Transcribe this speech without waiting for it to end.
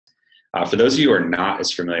For those of you who are not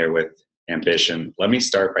as familiar with Ambition, let me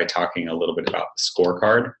start by talking a little bit about the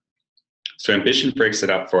scorecard. So Ambition breaks it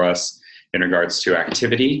up for us in regards to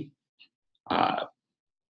activity and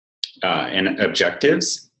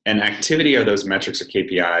objectives. And activity are those metrics or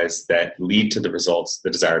KPIs that lead to the results, the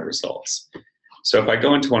desired results. So if I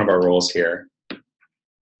go into one of our roles here,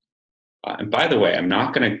 and by the way, I'm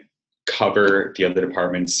not going to cover the other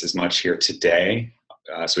departments as much here today,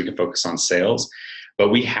 so we can focus on sales, but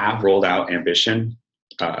we have rolled out Ambition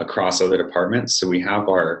across other departments. So we have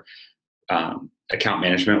our account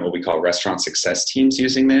management, what we call restaurant success teams,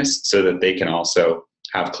 using this so that they can also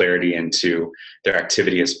have clarity into their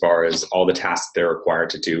activity as far as all the tasks they're required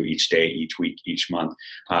to do each day, each week, each month.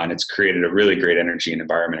 And it's created a really great energy and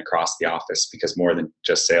environment across the office because more than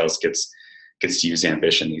just sales gets to use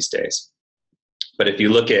Ambition these days. But if you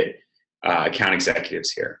look at account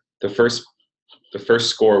executives here, the first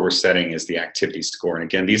score we're setting is the activity score. And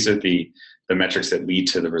again, these are the metrics that lead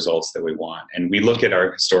to the results that we want. And we look at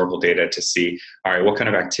our historical data to see, all right, what kind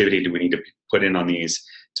of activity do we need to put in on these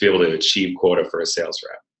to be able to achieve quota for a sales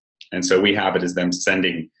rep? And so we have it as them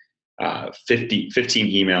sending 15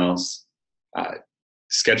 emails,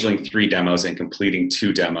 scheduling 3 demos and completing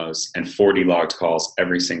 2 demos, and 40 logged calls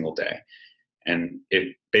every single day. And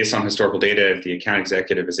based on historical data, if the account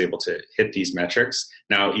executive is able to hit these metrics,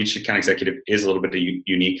 now each account executive is a little bit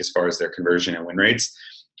unique as far as their conversion and win rates,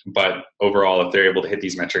 but overall, if they're able to hit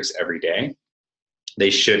these metrics every day, they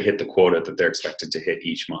should hit the quota that they're expected to hit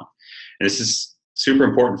each month. And this is super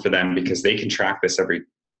important for them because they can track this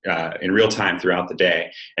in real time throughout the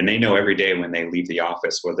day, and they know every day when they leave the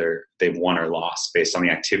office whether they've won or lost based on the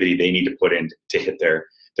activity they need to put in to hit their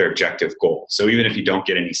objective goal. So even if you don't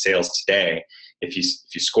get any sales today, if you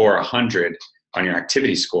score 100 on your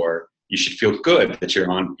activity score, you should feel good that you're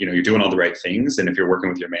doing all the right things. And if you're working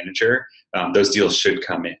with your manager, those deals should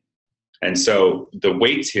come in. And so the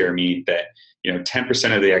weights here mean that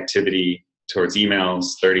 10% of the activity towards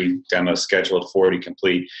emails, 30 demos scheduled, 40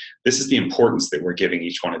 complete. This is the importance that we're giving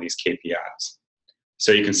each one of these KPIs.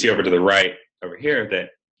 So you can see over to the right over here that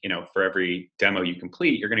for every demo you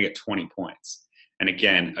complete, you're going to get 20 points. And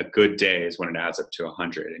again, a good day is when it adds up to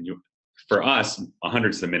 100. And for us, 100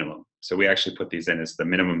 is the minimum. So we actually put these in as the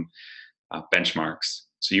minimum benchmarks.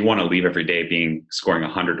 So you want to leave every day scoring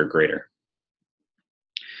 100 or greater.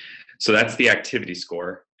 So that's the activity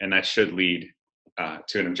score, and that should lead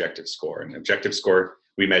to an objective score. An objective score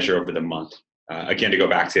we measure over the month. Again, to go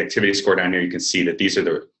back to the activity score down here, you can see that these are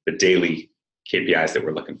the daily KPIs that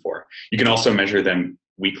we're looking for. You can also measure them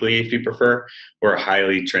weekly if you prefer. We're a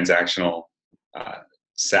highly transactional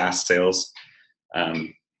SaaS sales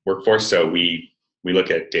workforce, so we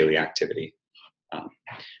look at daily activity.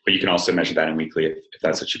 But you can also measure that in weekly if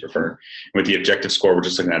that's what you prefer. And with the objective score, we're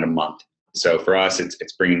just looking at a month. So for us,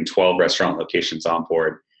 it's bringing 12 restaurant locations on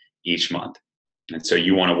board each month. And so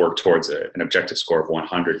you want to work towards an objective score of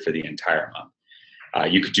 100 for the entire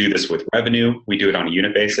month. You could do this with revenue. We do it on a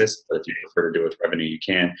unit basis, but if you prefer to do it with revenue, you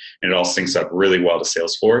can. And it all syncs up really well to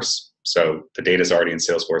Salesforce. So the data is already in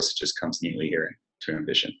Salesforce. It just comes neatly here to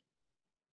Ambition.